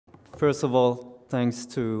first of all, thanks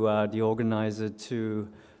to the organizer to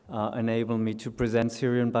enable me to present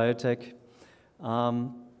SIRION Biotech.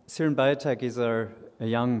 SIRION Biotech is a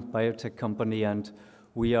young biotech company, and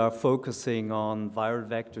we are focusing on viral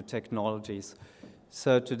vector technologies.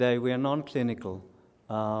 So today we are non-clinical.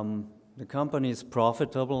 The company is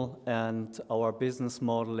profitable, and our business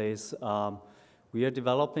model is we are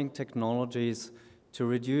developing technologies to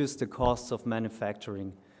reduce the costs of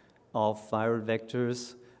manufacturing of viral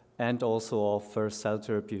vectors and also of cell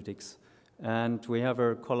therapeutics. And we have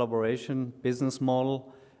a collaboration business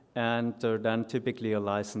model and then typically a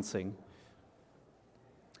licensing.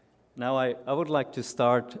 Now I would like to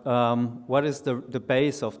start, what is the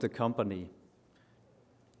base of the company?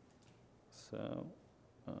 So,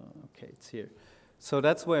 okay, it's here. So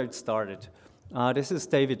that's where it started. This is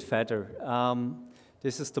David Fetter.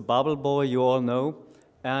 This is the bubble boy you all know.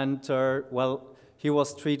 And well, he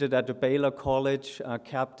was treated at the Baylor College,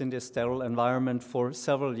 kept in this sterile environment for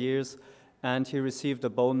several years, and he received a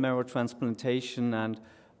bone marrow transplantation, and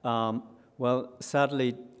well,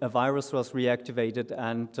 sadly, a virus was reactivated,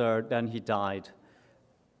 and then he died.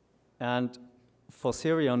 And for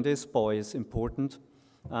SIRION, this boy is important.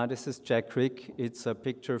 This is Jack Crick. It's a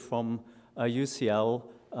picture from a UCL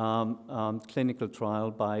clinical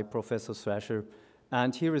trial by Professor Thrasher,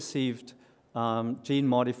 and he received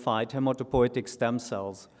gene-modified hematopoietic stem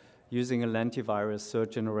cells using a lentivirus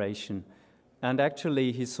third generation. And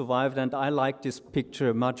actually, he survived, and I like this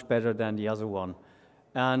picture much better than the other one.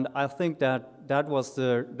 And I think that was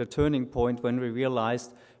the turning point when we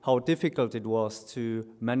realized how difficult it was to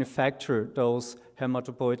manufacture those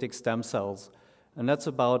hematopoietic stem cells. And that's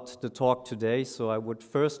about the talk today. So I would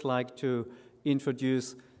first like to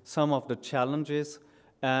introduce some of the challenges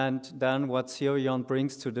and then what SIRION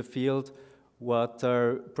brings to the field, what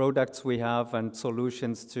products we have and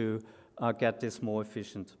solutions to get this more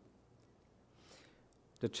efficient.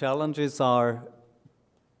 The challenges are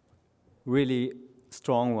really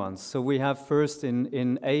strong ones. So we have first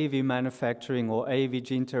in AAV manufacturing or AAV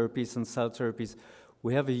gene therapies and cell therapies,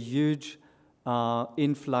 we have a huge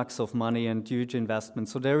influx of money and huge investment.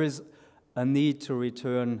 So there is a need to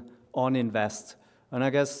return on invest. And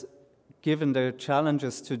I guess given the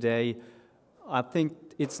challenges today, I think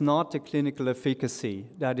it's not the clinical efficacy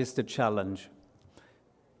that is the challenge.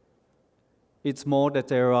 It's more that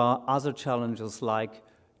there are other challenges like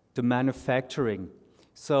the manufacturing.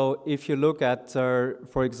 So if you look at,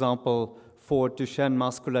 for example, for Duchenne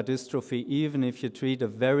muscular dystrophy, even if you treat a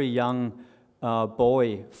very young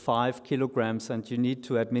boy, 5 kilograms, and you need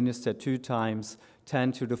to administer 2 times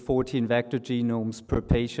 10 to the 14 vector genomes per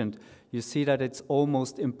patient, you see that it's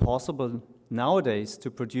almost impossible nowadays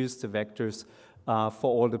to produce the vectors for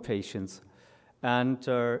all the patients. And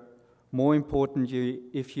more importantly,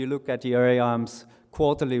 if you look at the ARIAM's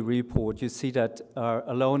quarterly report, you see that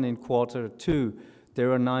alone in Q2,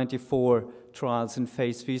 there are 94 trials in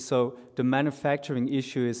phase 3, so the manufacturing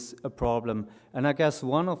issue is a problem. And I guess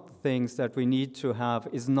one of the things that we need to have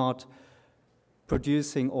is not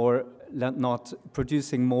producing or not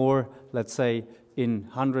producing more, let's say, in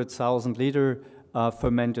 100,000 liter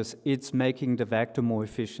fermenters. It's making the vector more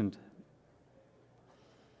efficient.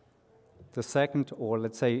 The second, or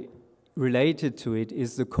let's say related to it,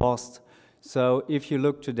 is the cost. So if you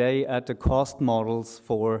look today at the cost models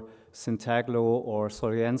for Syntaglo or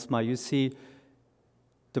Zolgensma, you see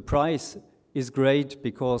the price is great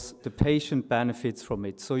because the patient benefits from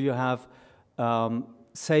it. So you have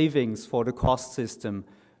savings for the cost system.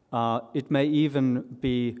 It may even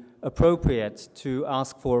be appropriate to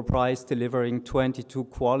ask for a price delivering 22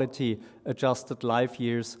 quality adjusted life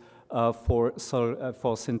years for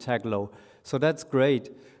Syntaglo. So that's great.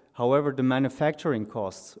 However, the manufacturing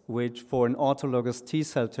costs, which for an autologous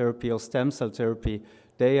T-cell therapy or stem cell therapy,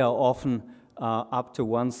 they are often up to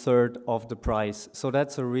 1/3 of the price. So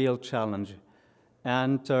that's a real challenge.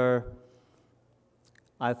 And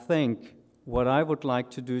I think what I would like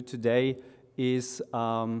to do today is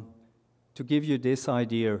to give you this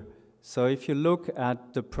idea. So if you look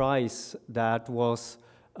at the price that was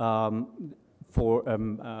for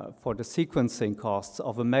the sequencing costs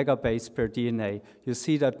of a megabase per DNA, you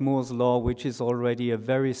see that Moore's law, which is already a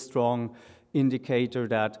very strong indicator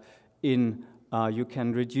that you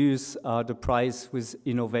can reduce the price with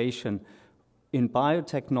innovation. In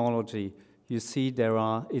biotechnology, you see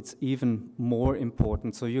it's even more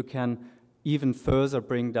important. So you can even further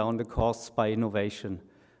bring down the costs by innovation.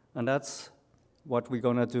 And that's what we're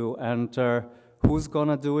gonna do. And who's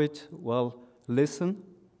gonna do it? Well, listen.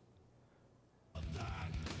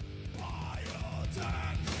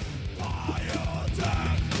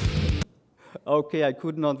 Okay, I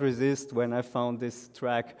could not resist when I found this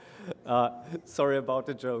track. Sorry about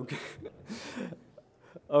the joke.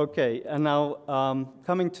 Okay, and now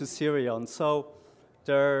coming to SIRION. So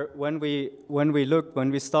when we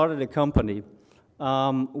started the company,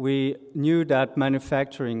 we knew that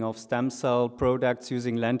manufacturing of stem cell products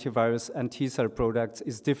using lentivirus and T-cell products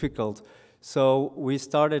is difficult. So we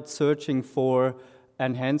started searching for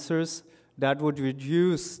enhancers that would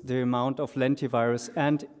reduce the amount of lentivirus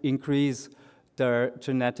and increase the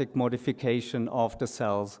genetic modification of the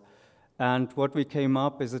cells. And what we came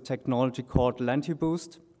up is a technology called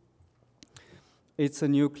LentiBoost. It's a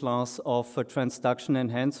new class of transduction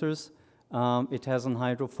enhancers. It has an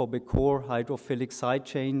hydrophobic core, hydrophilic side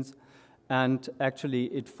chains, and actually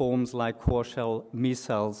it forms like core shell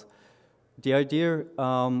micelles. The idea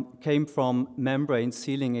came from membrane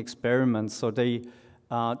sealing experiments. So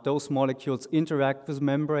those molecules interact with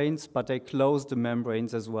membranes, but they close the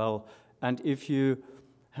membranes as well. And if you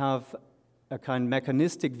have a kind of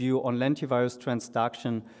mechanistic view on lentivirus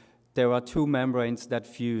transduction, there are two membranes that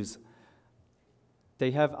fuse.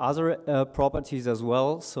 They have other properties as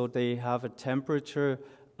well, so they have a temperature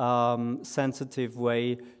sensitive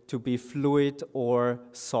way to be fluid or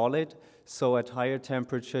solid. So at higher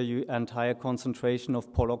temperature and higher concentration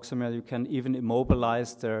of poloxamer, you can even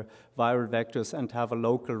immobilize the viral vectors and have a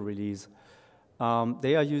local release.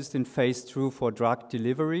 They are used in phase 2 for drug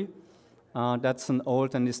delivery. That's an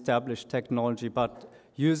old and established technology, but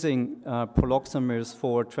using poloxamers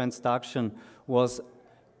for transduction was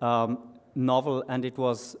novel, and it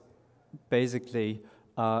was basically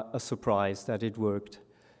a surprise that it worked.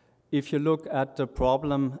 If you look at the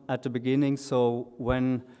problem at the beginning, so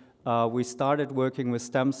when we started working with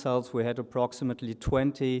stem cells, we had approximately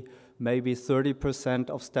 20, maybe 30%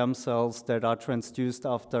 of stem cells that are transduced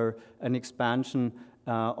after an expansion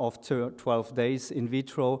of 12 days in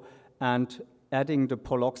vitro. And adding the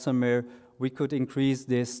poloxamer, we could increase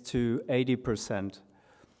this to 80%.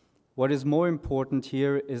 What is more important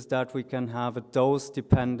here is that we can have a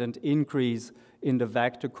dose-dependent increase in the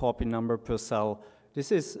vector copy number per cell.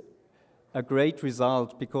 This is a great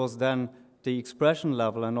result because then the expression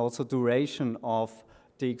level and also duration of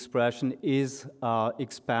the expression is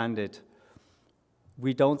expanded.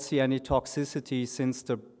 We don't see any toxicity since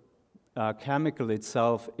the chemical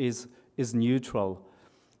itself is neutral.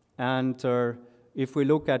 And if we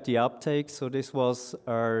look at the uptake, so this was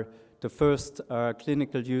the first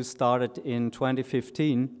clinical use started in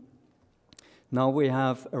 2015. Now we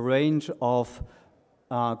have a range of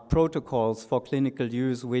protocols for clinical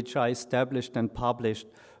use which are established and published,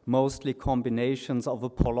 mostly combinations of a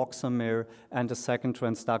poloxamer and a second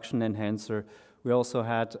transduction enhancer. We also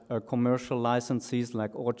had commercial licensees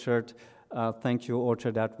like Orchard. Thank you,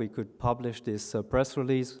 Orchard, that we could publish this press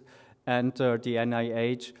release. And the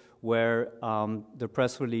NIH, where the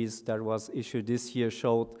press release that was issued this year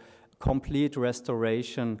showed complete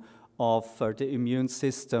restoration of the immune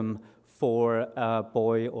system for a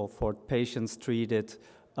boy or for patients treated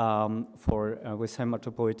with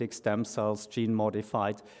hematopoietic stem cells, gene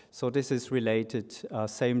modified. So this is related,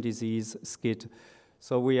 same disease, SCID.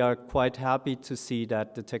 So we are quite happy to see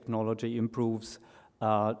that the technology improves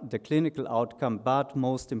the clinical outcome, but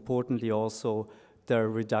most importantly also the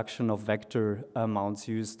reduction of vector amounts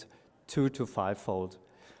used 2 to 5-fold.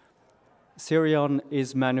 SIRION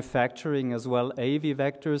is manufacturing as well AAV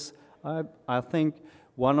vectors. I think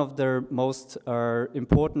one of the most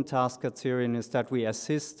important tasks at SIRION is that we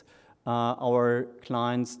assist our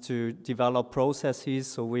clients to develop processes.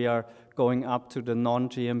 So we are going up to the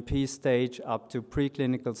non-GMP stage, up to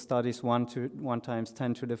preclinical studies, 1 times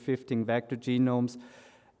 10 to the 15 vector genomes.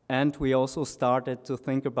 And we also started to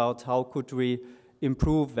think about how could we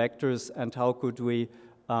improve vectors and how could we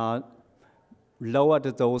lower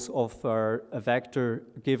the dose of a vector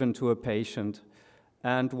given to a patient.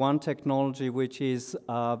 And one technology which is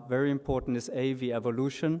very important is AAV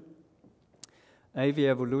evolution. AAV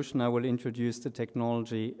evolution, I will introduce the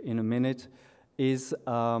technology in a minute, is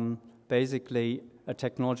basically a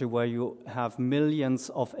technology where you have millions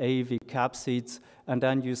of AAV capsids and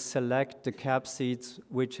then you select the capsids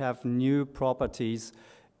which have new properties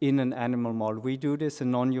in an animal model. We do this in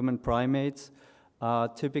non-human primates.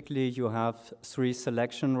 Typically, you have 3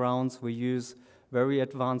 selection rounds. We use very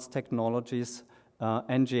advanced technologies,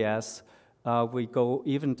 NGS. We go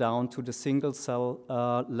even down to the single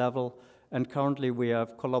cell level. And currently, we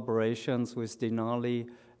have collaborations with Denali,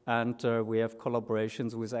 and we have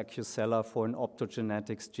collaborations with Accucella for an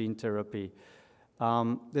optogenetics gene therapy.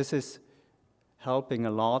 This is helping a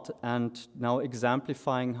lot, and now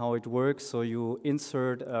exemplifying how it works. So you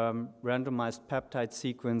insert a randomized peptide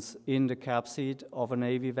sequence in the capsid of an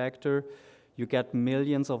AAV vector. You get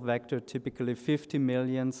millions of vectors, typically 50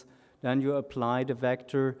 millions. Then you apply the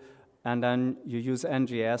vector, and then you use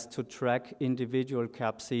NGS to track individual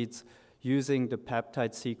capsids using the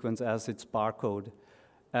peptide sequence as its barcode.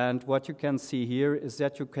 And what you can see here is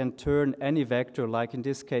that you can turn any vector, like in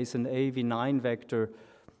this case an AAV9 vector.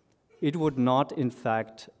 It would not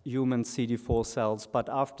infect human CD4 cells, but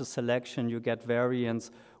after selection you get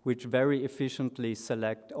variants which very efficiently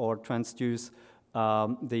select or transduce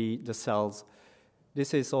the cells.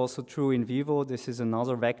 This is also true in vivo. This is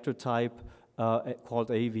another vector type called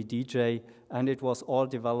AAV-DJ, and it was all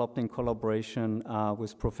developed in collaboration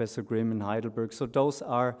with Professor Grimm in Heidelberg. So those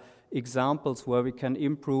are examples where we can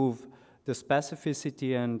improve the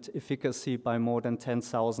specificity and efficacy by more than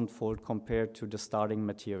 10,000-fold compared to the starting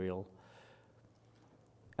material.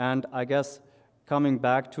 And I guess coming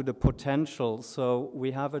back to the potential, so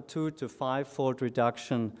we have a 2 to 5-fold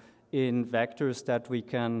reduction in vectors that we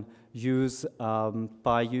can use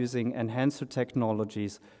by using enhancer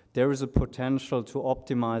technologies. There is a potential to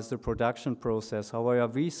optimize the production process. However,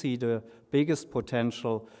 we see the biggest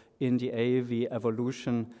potential in the AAV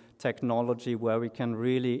evolution technology, where we can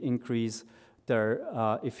really increase their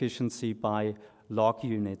efficiency by log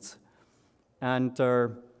units. And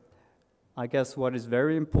I guess what is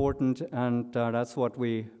very important, and that's what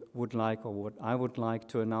we would like, or what I would like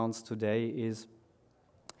to announce today, is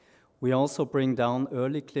we also bring down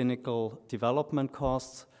early clinical development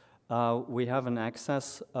costs. We have an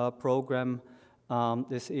access program.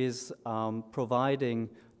 This is providing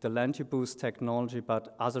the LentiBoost technology,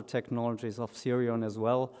 but other technologies of SIRION as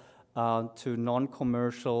well, to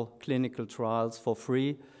non-commercial clinical trials for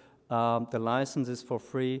free. The license is for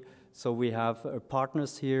free, so we have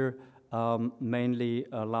partners here, mainly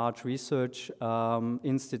large research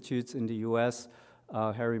institutes in the US,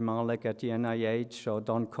 Harry Malek at the NIH, or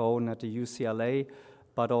Don Cohn at the UCLA,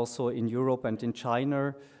 but also in Europe and in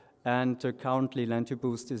China. And currently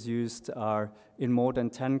LentiBoost is used in more than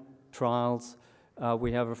 10 trials.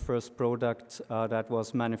 We have a first product that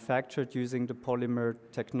was manufactured using the polymer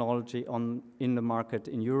technology in the market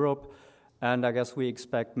in Europe. And I guess we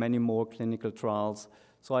expect many more clinical trials.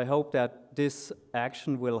 So I hope that this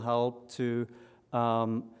action will help to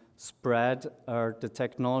spread the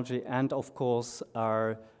technology, and of course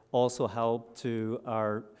also help to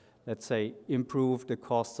let's say, improve the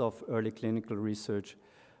costs of early clinical research.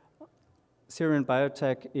 SIRION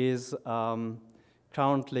Biotech is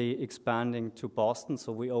currently expanding to Boston,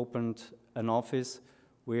 so we opened an office.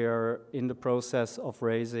 We are in the process of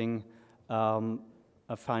raising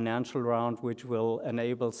a financial round which will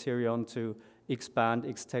enable SIRION to expand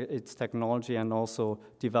its technology and also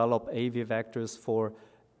develop AAV vectors for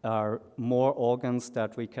more organs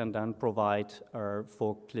that we can then provide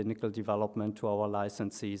for clinical development to our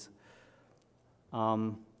licensees.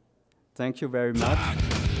 Thank you very much.